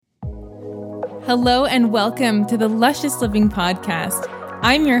Hello and welcome to the Luscious Living Podcast.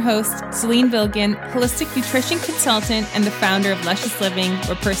 I'm your host, Celine Vilgan, holistic nutrition consultant and the founder of Luscious Living,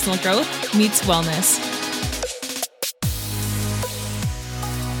 where personal growth meets wellness.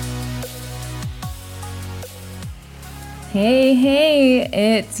 Hey,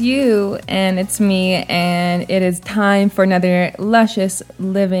 it's you and it's me, and it is time for another Luscious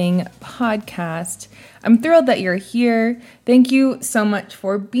Living podcast. I'm thrilled that you're here. Thank you so much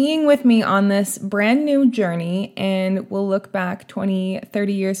for being with me on this brand new journey, and we'll look back 20,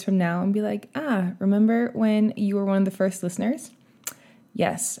 30 years from now and be like, remember when you were one of the first listeners?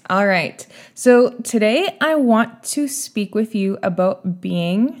 Yes. All right. So today I want to speak with you about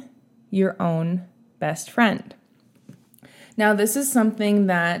being your own best friend. Now, this is something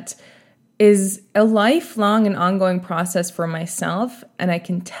that is a lifelong and ongoing process for myself, and I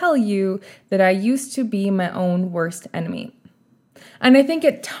can tell you that I used to be my own worst enemy. And I think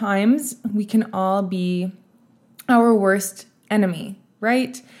at times we can all be our worst enemy,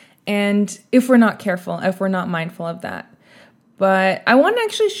 right? And if we're not careful, if we're not mindful of that. But I want to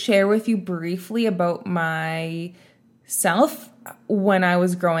actually share with you briefly about myself when I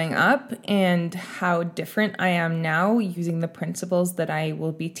was growing up and how different I am now using the principles that I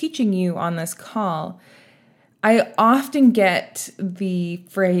will be teaching you on this call. I often get the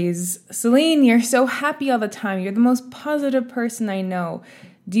phrase, Celine, you're so happy all the time. You're the most positive person I know.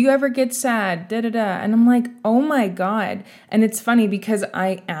 Do you ever get sad? And I'm like, oh my God. And it's funny because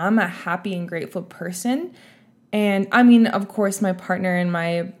I am a happy and grateful person. And I mean, of course, my partner and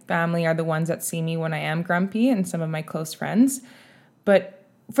my family are the ones that see me when I am grumpy, and some of my close friends. But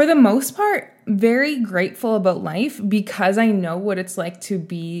for the most part, very grateful about life because I know what it's like to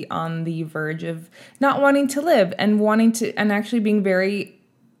be on the verge of not wanting to live and actually being very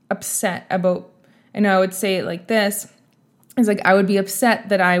upset about, and I would say it like this, is like I would be upset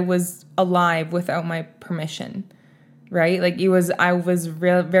that I was alive without my permission, right? Like I was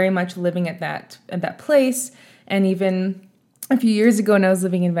very much living at that place. And even a few years ago when I was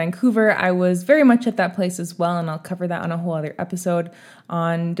living in Vancouver, I was very much at that place as well. And I'll cover that on a whole other episode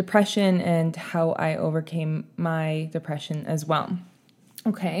on depression and how I overcame my depression as well.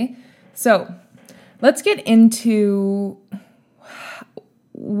 Okay, so let's get into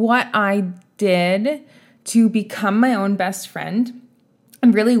what I did to become my own best friend.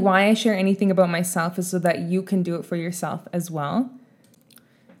 And really why I share anything about myself is so that you can do it for yourself as well.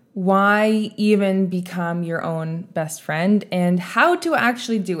 Why even become your own best friend and how to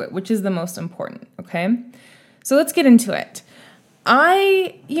actually do it, which is the most important, okay? So let's get into it.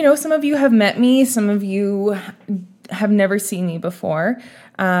 Some of you have met me, some of you have never seen me before.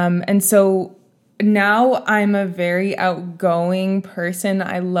 And so now I'm a very outgoing person.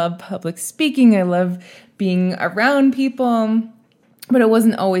 I love public speaking. I love being around people, but it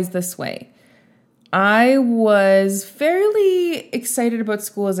wasn't always this way. I was fairly excited about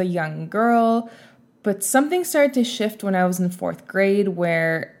school as a young girl, but something started to shift when I was in 4th grade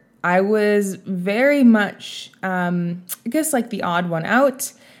where I was very much, like the odd one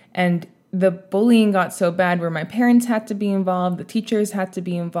out, and the bullying got so bad where my parents had to be involved, the teachers had to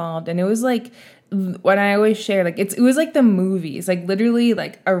be involved, and it was like what I always share, like it was like the movies, like literally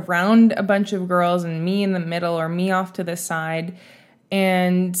like around a bunch of girls and me in the middle or me off to the side,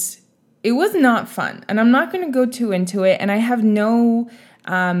 and it was not fun, and I'm not going to go too into it, and I have no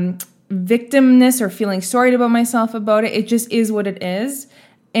victimness or feeling sorry about myself about it. It just is what it is,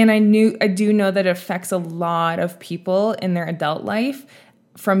 and I do know that it affects a lot of people in their adult life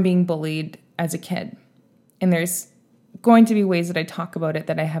from being bullied as a kid, and there's going to be ways that I talk about it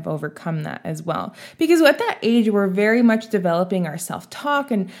that I have overcome that as well. Because at that age, we're very much developing our self-talk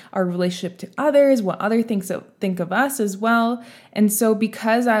and our relationship to others, what others think of us as well. And so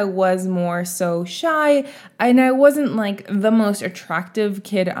because I was more so shy, and I wasn't like the most attractive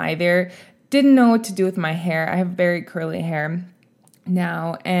kid either, didn't know what to do with my hair. I have very curly hair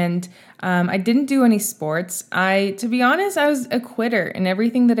now, and I didn't do any sports. To be honest, I was a quitter in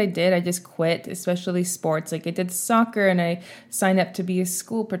everything that I did. I just quit, especially sports. Like I did soccer and I signed up to be a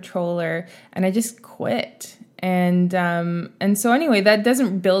school patroller, and I just quit. And so anyway, that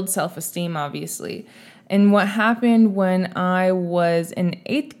doesn't build self-esteem, obviously. And what happened when I was in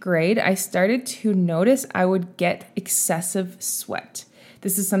 8th grade, I started to notice I would get excessive sweat.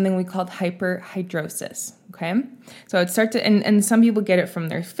 This is something we called hyperhidrosis, okay? So I'd start to, and some people get it from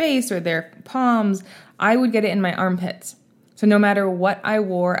their face or their palms. I would get it in my armpits. So no matter what I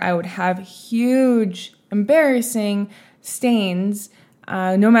wore, I would have huge, embarrassing stains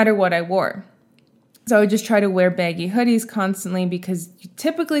no matter what I wore. So I would just try to wear baggy hoodies constantly because you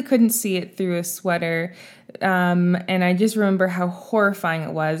typically couldn't see it through a sweater. And I just remember how horrifying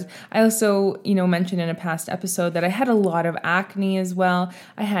it was. I also, mentioned in a past episode that I had a lot of acne as well.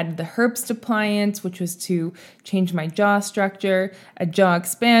 I had the Herbst appliance, which was to change my jaw structure, a jaw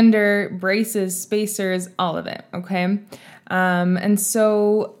expander, braces, spacers, all of it. Okay. And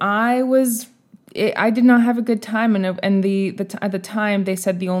so I did not have a good time, and at the time they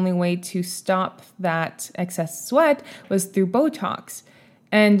said the only way to stop that excess sweat was through Botox.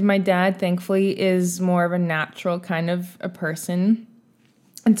 And my dad, thankfully, is more of a natural kind of a person,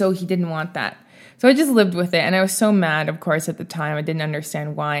 and so he didn't want that. So I just lived with it, and I was so mad, of course, at the time. I didn't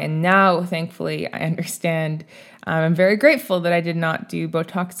understand why, and now, thankfully, I understand. I'm very grateful that I did not do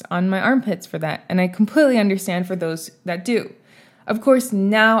Botox on my armpits for that, and I completely understand for those that do. Of course,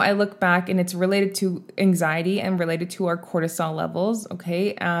 now I look back and it's related to anxiety and related to our cortisol levels,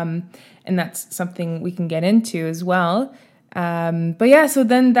 okay? And that's something we can get into as well. But yeah, so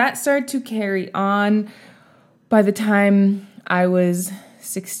then that started to carry on. By the time I was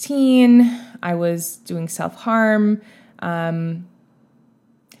 16, I was doing self-harm.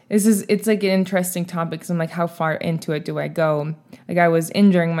 It's like an interesting topic because I'm like, how far into it do I go? Like I was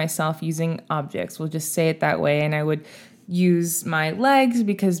injuring myself using objects, we'll just say it that way, and I would use my legs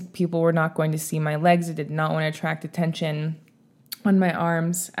because people were not going to see my legs. I did not want to attract attention on my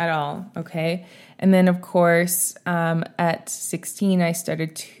arms at all, okay? And then, of course, at 16, I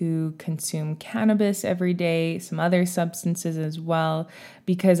started to consume cannabis every day, some other substances as well,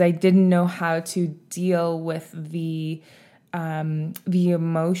 because I didn't know how to deal with the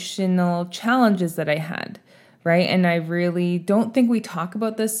emotional challenges that I had. Right? And I really don't think we talk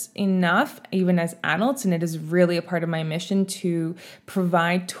about this enough, even as adults. And it is really a part of my mission to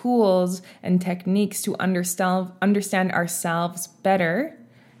provide tools and techniques to understand ourselves better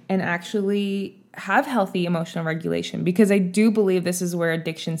and actually have healthy emotional regulation. Because I do believe this is where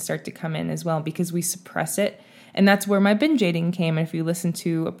addictions start to come in as well, because we suppress it. And that's where my binge eating came. And if you listen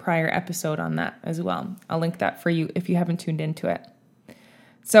to a prior episode on that as well, I'll link that for you if you haven't tuned into it.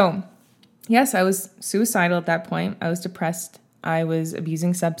 So, yes, I was suicidal at that point. I was depressed. I was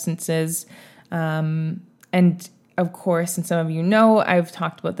abusing substances. And of course, and some of you know, I've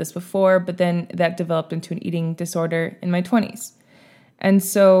talked about this before, but then that developed into an eating disorder in my 20s. And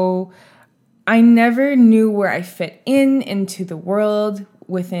so I never knew where I fit into the world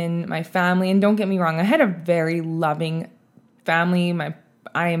within my family. And don't get me wrong, I had a very loving family.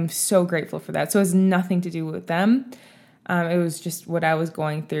 I am so grateful for that. So it has nothing to do with them. It was just what I was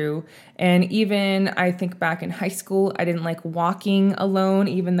going through. And even I think back in high school, I didn't like walking alone,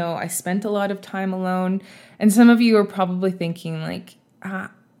 even though I spent a lot of time alone. And some of you are probably thinking like,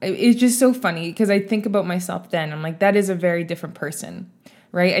 it's just so funny because I think about myself then. I'm like, that is a very different person,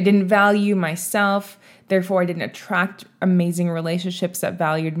 right? I didn't value myself. Therefore, I didn't attract amazing relationships that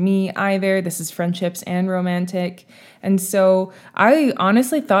valued me either. This is friendships and romantic. And so I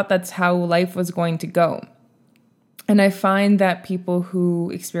honestly thought that's how life was going to go. And I find that people who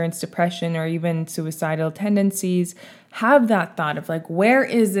experience depression or even suicidal tendencies have that thought of like, where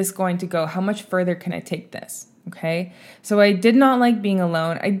is this going to go? How much further can I take this? Okay. So I did not like being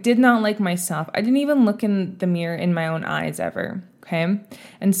alone. I did not like myself. I didn't even look in the mirror in my own eyes ever. Okay.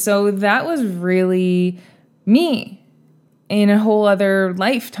 And so that was really me in a whole other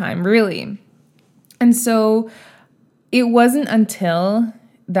lifetime, really. And so it wasn't until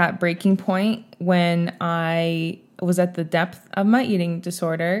that breaking point when I was at the depth of my eating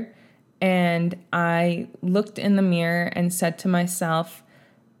disorder and I looked in the mirror and said to myself,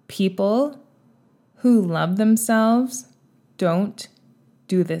 people who love themselves don't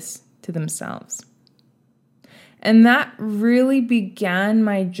do this to themselves. And that really began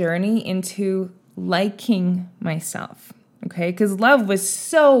my journey into liking myself, okay? Because love was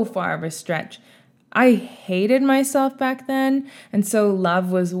so far of a stretch. I hated myself back then, and so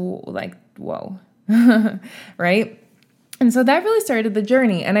love was like, whoa, right? And so that really started the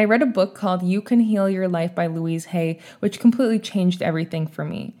journey. And I read a book called You Can Heal Your Life by Louise Hay, which completely changed everything for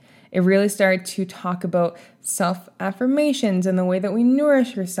me. It really started to talk about self-affirmations and the way that we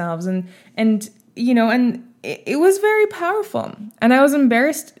nourish ourselves. And it was very powerful. And I was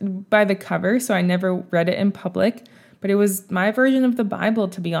embarrassed by the cover, so I never read it in public. But it was my version of the Bible,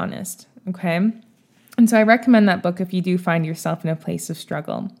 to be honest. Okay? And so I recommend that book if you do find yourself in a place of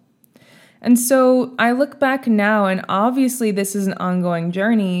struggle. And so I look back now, and obviously this is an ongoing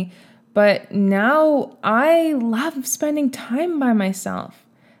journey, but now I love spending time by myself.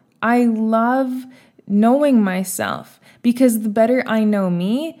 I love knowing myself because the better I know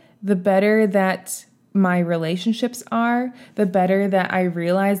me, the better that my relationships are, the better that I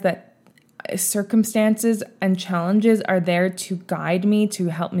realize that circumstances and challenges are there to guide me, to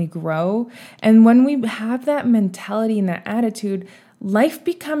help me grow. And when we have that mentality and that attitude, life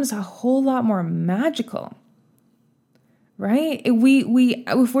becomes a whole lot more magical, right?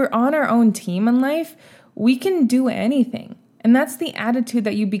 If we're on our own team in life, we can do anything. And that's the attitude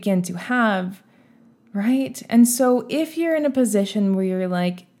that you begin to have, right? And so if you're in a position where you're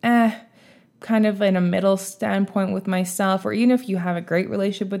like, kind of in a middle standpoint with myself, or even if you have a great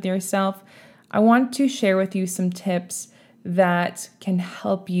relationship with yourself, I want to share with you some tips that can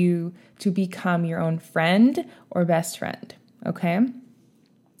help you to become your own friend or best friend, okay?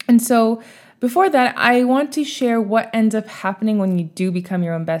 And so before that, I want to share what ends up happening when you do become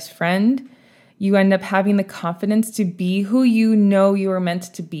your own best friend. You end up having the confidence to be who you know you are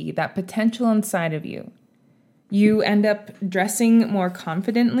meant to be, that potential inside of you. You end up dressing more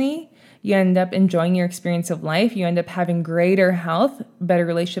confidently. You end up enjoying your experience of life. You end up having greater health, better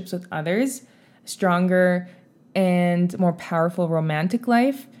relationships with others, stronger and more powerful romantic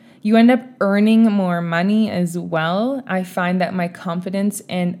life. You end up earning more money as well. I find that my confidence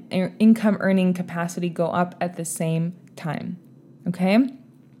and income earning capacity go up at the same time. Okay?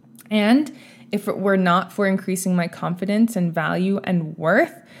 And if it were not for increasing my confidence and value and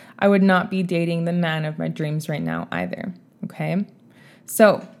worth, I would not be dating the man of my dreams right now either. Okay?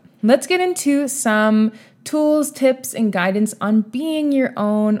 So let's get into some tools, tips, and guidance on being your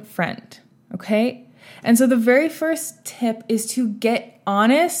own friend, okay? And so the very first tip is to get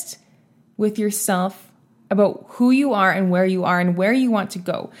honest with yourself about who you are and where you want to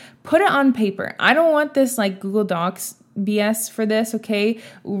go. Put it on paper. I don't want this like Google Docs BS for this, okay?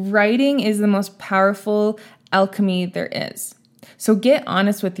 Writing is the most powerful alchemy there is. So get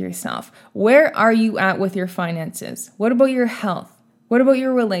honest with yourself. Where are you at with your finances? What about your health? What about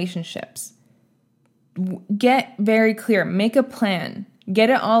your relationships? Get very clear. Make a plan. Get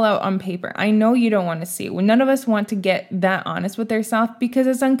it all out on paper. I know you don't want to see it. None of us want to get that honest with ourselves because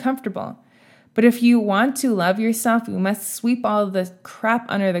it's uncomfortable. But if you want to love yourself, you must sweep all of the crap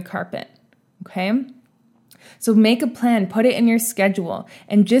under the carpet. Okay? So make a plan. Put it in your schedule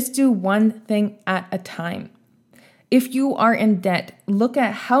and just do one thing at a time. If you are in debt, look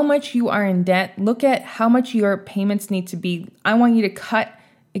at how much you are in debt. Look at how much your payments need to be. I want you to cut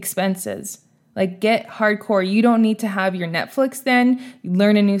expenses. Like get hardcore. You don't need to have your Netflix then. You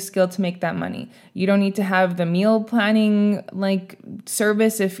learn a new skill to make that money. You don't need to have the meal planning like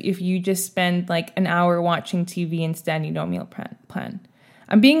service if you just spend like an hour watching TV instead you don't meal plan.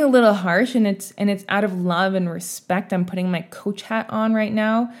 I'm being a little harsh and it's out of love and respect. I'm putting my coach hat on right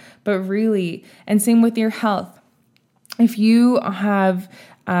now, but really, and same with your health. If you have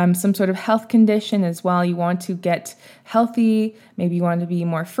some sort of health condition as well, you want to get healthy, maybe you want to be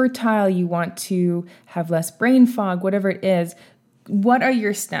more fertile, you want to have less brain fog, whatever it is, what are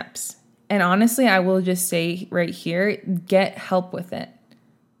your steps? And honestly, I will just say right here, get help with it.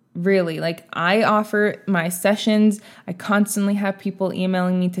 Really, like I offer my sessions. I constantly have people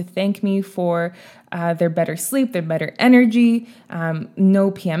emailing me to thank me for their better sleep, their better energy,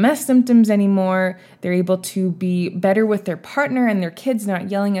 no PMS symptoms anymore. They're able to be better with their partner and their kids, not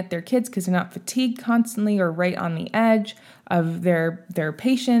yelling at their kids because they're not fatigued constantly or right on the edge of their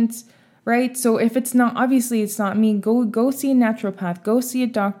patients, right? So if it's not, obviously it's not me, go see a naturopath, go see a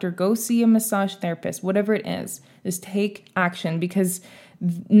doctor, go see a massage therapist, whatever it is. Just take action because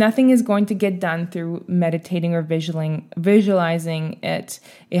nothing is going to get done through meditating or visualizing it.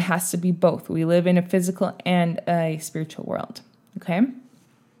 It has to be both. We live in a physical and a spiritual world. Okay?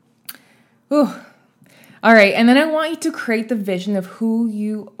 Ooh. All right. And then I want you to create the vision of who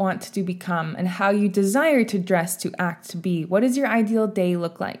you want to become and how you desire to dress, to act, to be. What does your ideal day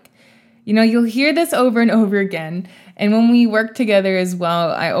look like? You know, you'll hear this over and over again. And when we work together as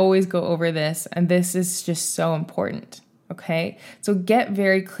well, I always go over this. And this is just so important. Okay, so get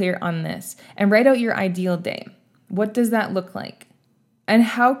very clear on this and write out your ideal day. What does that look like? And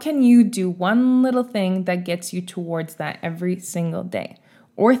how can you do one little thing that gets you towards that every single day?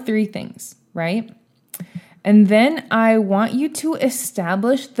 Or 3 things, right? And then I want you to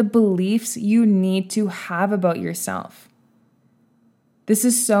establish the beliefs you need to have about yourself. This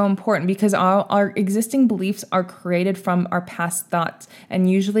is so important because all our existing beliefs are created from our past thoughts.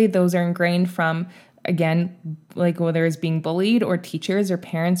 And usually those are ingrained from, again, like whether it's being bullied or teachers or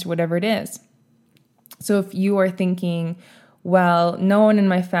parents or whatever it is. So if you are thinking, well, no one in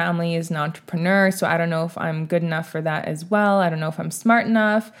my family is an entrepreneur, so I don't know if I'm good enough for that as well. I don't know if I'm smart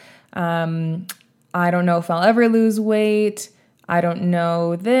enough. I don't know if I'll ever lose weight. I don't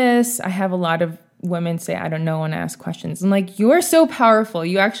know this. I have a lot of women say, I don't know when I ask questions. I'm like, you're so powerful.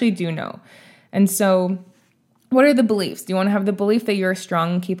 You actually do know. And so What are the beliefs? Do you want to have the belief that you're a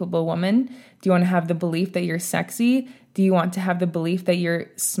strong, capable woman? Do you want to have the belief that you're sexy? Do you want to have the belief that you're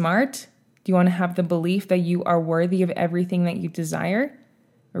smart? Do you want to have the belief that you are worthy of everything that you desire?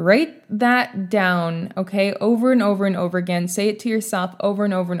 Write that down, okay? Over and over and over again. Say it to yourself over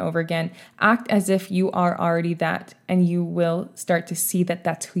and over and over again. Act as if you are already that, and you will start to see that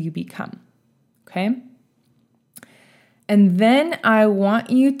that's who you become, okay? And then I want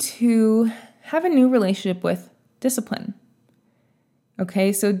you to have a new relationship with discipline.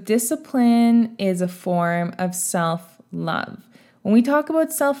 Okay, so discipline is a form of self-love. When we talk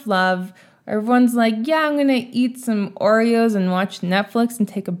about self-love, everyone's like, yeah, I'm going to eat some Oreos and watch Netflix and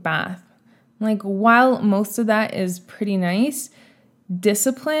take a bath. Like, while most of that is pretty nice,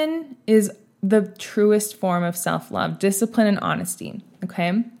 discipline is the truest form of self-love, discipline and honesty,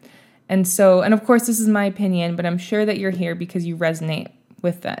 okay? And of course, this is my opinion, but I'm sure that you're here because you resonate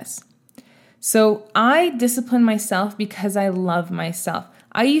with this. So I discipline myself because I love myself.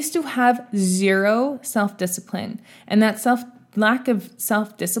 I used to have zero self-discipline, and that lack of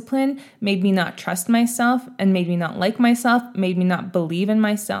self-discipline made me not trust myself and made me not like myself, made me not believe in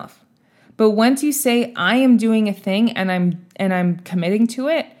myself. But once you say, I am doing a thing and I'm committing to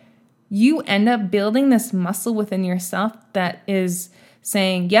it, you end up building this muscle within yourself that is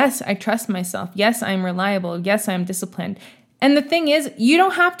saying, yes, I trust myself. Yes, I'm reliable. Yes, I'm disciplined. And the thing is, you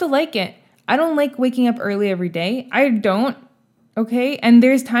don't have to like it. I don't like waking up early every day. I don't. Okay. And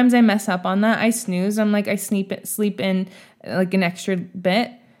there's times I mess up on that. I snooze. I'm like, I sleep in like an extra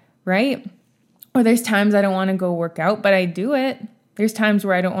bit, right? Or there's times I don't want to go work out, but I do it. There's times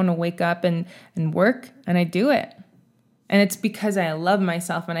where I don't want to wake up and work, and I do it. And it's because I love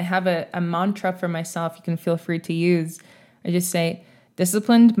myself, and I have a mantra for myself you can feel free to use. I just say,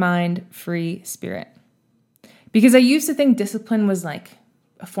 disciplined mind, free spirit. Because I used to think discipline was like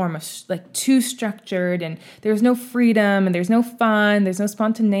a form of like too structured, and there's no freedom, and there's no fun, there's no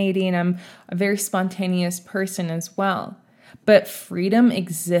spontaneity, and I'm a very spontaneous person as well. But freedom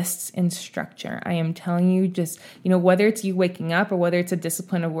exists in structure. I am telling you, just, whether it's you waking up or whether it's a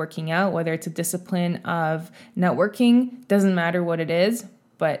discipline of working out, whether it's a discipline of networking, doesn't matter what it is,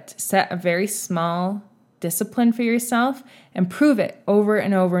 but set a very small discipline for yourself and prove it over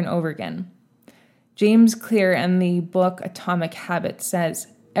and over and over again. James Clear in the book Atomic Habits says,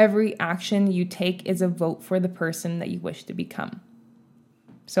 every action you take is a vote for the person that you wish to become.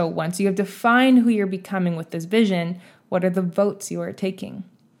 So once you have defined who you're becoming with this vision, what are the votes you are taking?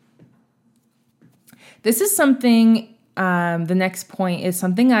 This is something, the next point is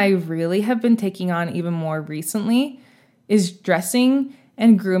something I really have been taking on even more recently, is dressing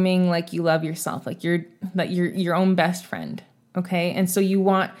and grooming like you love yourself, like you're your own best friend, okay? And so you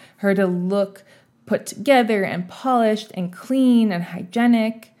want her to look put together and polished and clean and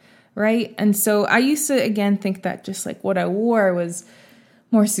hygienic, right? And so I used to, again, think that just like what I wore was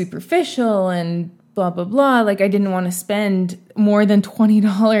more superficial and blah, blah, blah. Like I didn't want to spend more than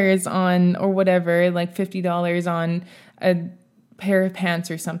 $20 on, or whatever, like $50 on a pair of pants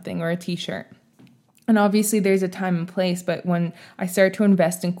or something, or a t-shirt. And obviously there's a time and place, but when I start to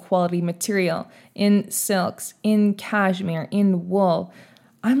invest in quality material, in silks, in cashmere, in wool,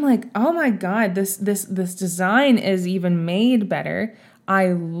 I'm like, oh my God, this design is even made better.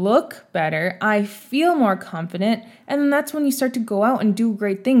 I look better. I feel more confident. And then that's when you start to go out and do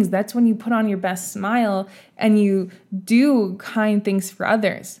great things. That's when you put on your best smile and you do kind things for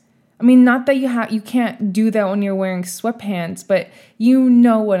others. I mean, not that you can't do that when you're wearing sweatpants, but you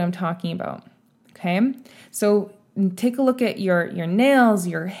know what I'm talking about. Okay? So take a look at your nails,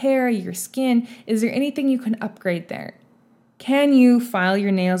 your hair, your skin. Is there anything you can upgrade there? Can you file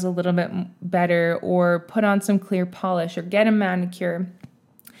your nails a little bit better, or put on some clear polish, or get a manicure?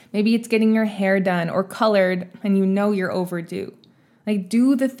 Maybe it's getting your hair done or colored and you know you're overdue. Like,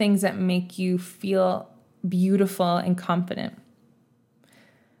 do the things that make you feel beautiful and confident.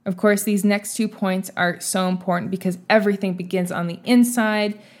 Of course, these next 2 points are so important because everything begins on the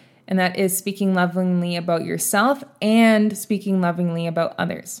inside, and that is speaking lovingly about yourself and speaking lovingly about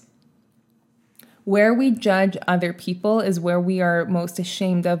others. Where we judge other people is where we are most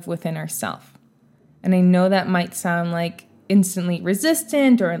ashamed of within ourselves. And I know that might sound like instantly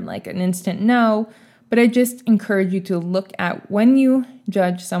resistant or like an instant no, but I just encourage you to look at when you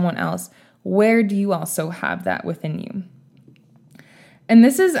judge someone else, where do you also have that within you? And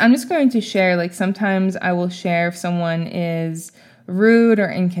I'm just going to share, like sometimes I will share if someone is rude or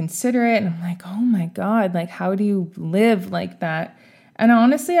inconsiderate, and I'm like, oh my God, like how do you live like that? And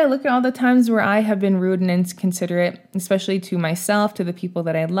honestly, I look at all the times where I have been rude and inconsiderate, especially to myself, to the people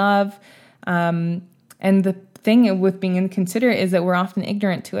that I love. And the thing with being inconsiderate is that we're often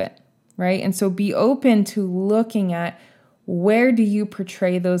ignorant to it, right? And so be open to looking at where do you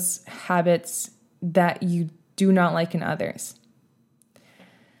portray those habits that you do not like in others.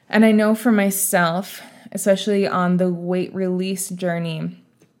 And I know for myself, especially on the weight release journey,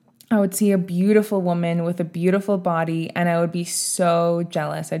 I would see a beautiful woman with a beautiful body and I would be so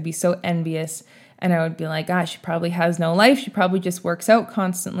jealous. I'd be so envious. And I would be like, gosh, she probably has no life. She probably just works out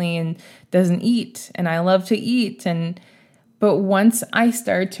constantly and doesn't eat. And I love to eat. But once I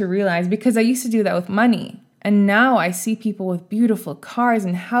started to realize, because I used to do that with money, and now I see people with beautiful cars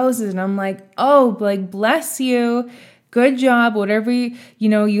and houses, and I'm like, oh, like, bless you. Good job, whatever,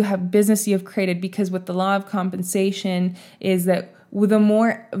 you have business you have created, because with the law of compensation is that the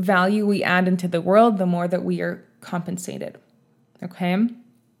more value we add into the world, the more that we are compensated, okay?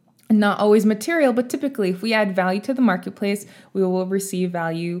 And not always material, but typically if we add value to the marketplace, we will receive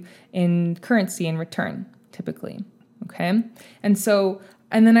value in currency in return, typically, okay?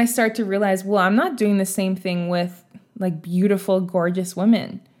 And then I start to realize, well, I'm not doing the same thing with like beautiful, gorgeous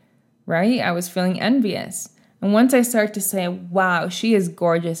women, right? I was feeling envious. And once I start to say, wow, she is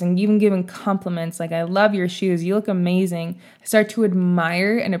gorgeous, and even giving compliments, like, I love your shoes, you look amazing, I start to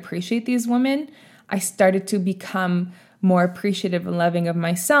admire and appreciate these women, I started to become more appreciative and loving of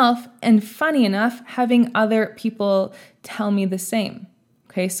myself. And funny enough, having other people tell me the same.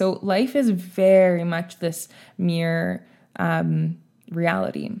 Okay, so life is very much this mirror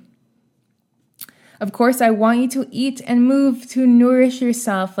reality. Of course, I want you to eat and move to nourish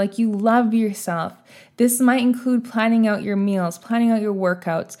yourself like you love yourself. This might include planning out your meals, planning out your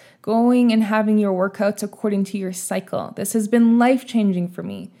workouts, going and having your workouts according to your cycle. This has been life-changing for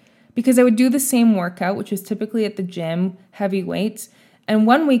me because I would do the same workout, which was typically at the gym, heavy weights, and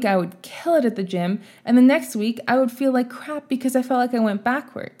one week I would kill it at the gym, and the next week I would feel like crap because I felt like I went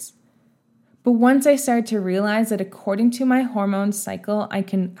backwards. But once I started to realize that according to my hormone cycle, I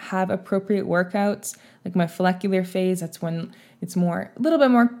can have appropriate workouts, like my follicular phase, that's when it's a little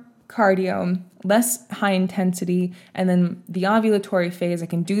bit more cardio, less high intensity, and then the ovulatory phase, I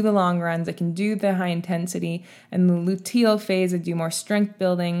can do the long runs, I can do the high intensity, and the luteal phase, I do more strength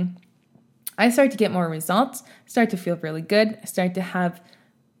building. I start to get more results, start to feel really good, I start to have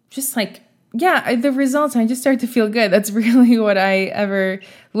just like, the results, I just start to feel good. That's really what I ever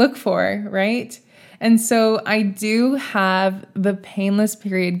look for, right? And so I do have the Painless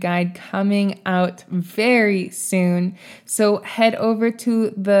Period Guide coming out very soon. So head over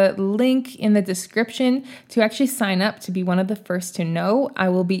to the link in the description to actually sign up to be one of the first to know. I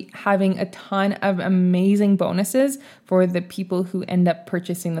will be having a ton of amazing bonuses for the people who end up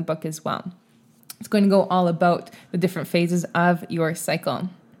purchasing the book as well. It's going to go all about the different phases of your cycle.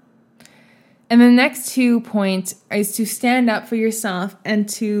 And the next 2 points is to stand up for yourself and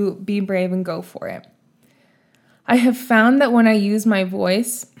to be brave and go for it. I have found that when I use my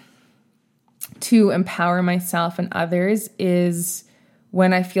voice to empower myself and others is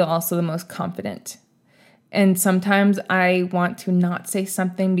when I feel also the most confident. And sometimes I want to not say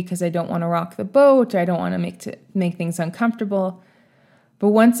something because I don't want to rock the boat or I don't want to make things uncomfortable. But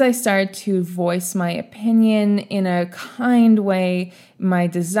once I start to voice my opinion in a kind way, my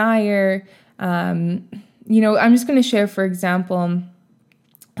desire, I'm just going to share, for example,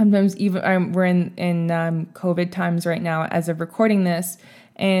 sometimes even we're in COVID times right now as of recording this.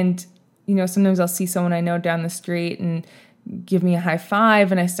 And, sometimes I'll see someone I know down the street and give me a high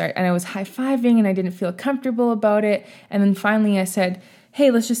five. And I was high fiving and I didn't feel comfortable about it. And then finally I said,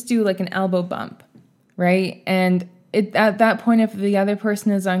 hey, let's just do like an elbow bump. Right. And at that point, if the other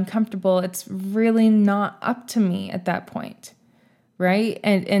person is uncomfortable, it's really not up to me at that point. Right?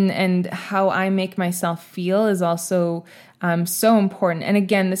 And how I make myself feel is also so important. And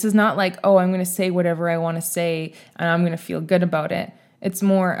again, this is not like, oh, I'm going to say whatever I want to say and I'm going to feel good about it. It's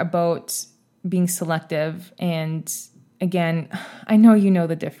more about being selective. And again, I know you know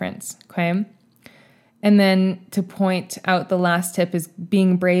the difference, okay? And then to point out the last tip is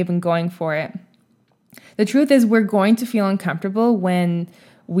being brave and going for it. The truth is we're going to feel uncomfortable when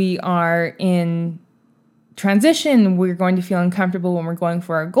we are in transition. We're going to feel uncomfortable when we're going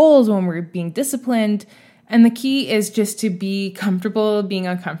for our goals, when we're being disciplined. And the key is just to be comfortable being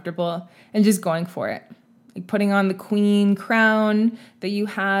uncomfortable and just going for it. Like putting on the queen crown that you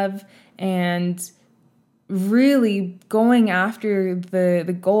have and really going after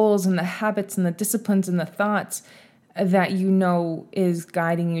the goals and the habits and the disciplines and the thoughts that is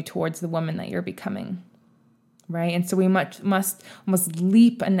guiding you towards the woman that you're becoming. Right? And so we must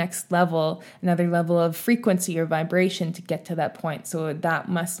leap a next level, another level of frequency or vibration to get to that point. So that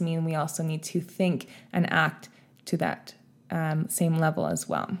must mean we also need to think and act to that same level as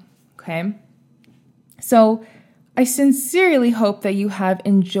well. Okay? So I sincerely hope that you have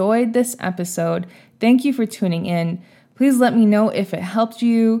enjoyed this episode. Thank you for tuning in. Please let me know if it helped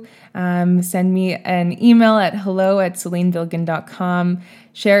you. Send me an email at hello@celinebilgin.com.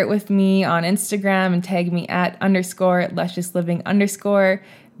 Share it with me on Instagram and tag me at _lusciousliving_.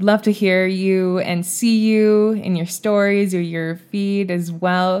 Love to hear you and see you in your stories or your feed as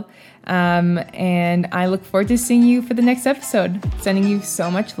well. And I look forward to seeing you for the next episode. Sending you so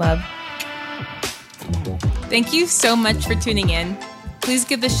much love. Thank you so much for tuning in. Please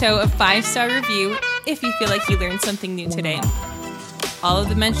give the show a 5-star review if you feel like you learned something new today. All of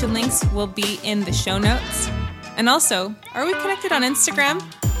the mentioned links will be in the show notes. And also, are we connected on Instagram?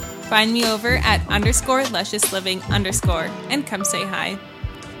 Find me over at _lusciousliving_ and come say hi.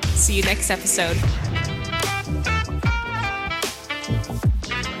 See you next episode.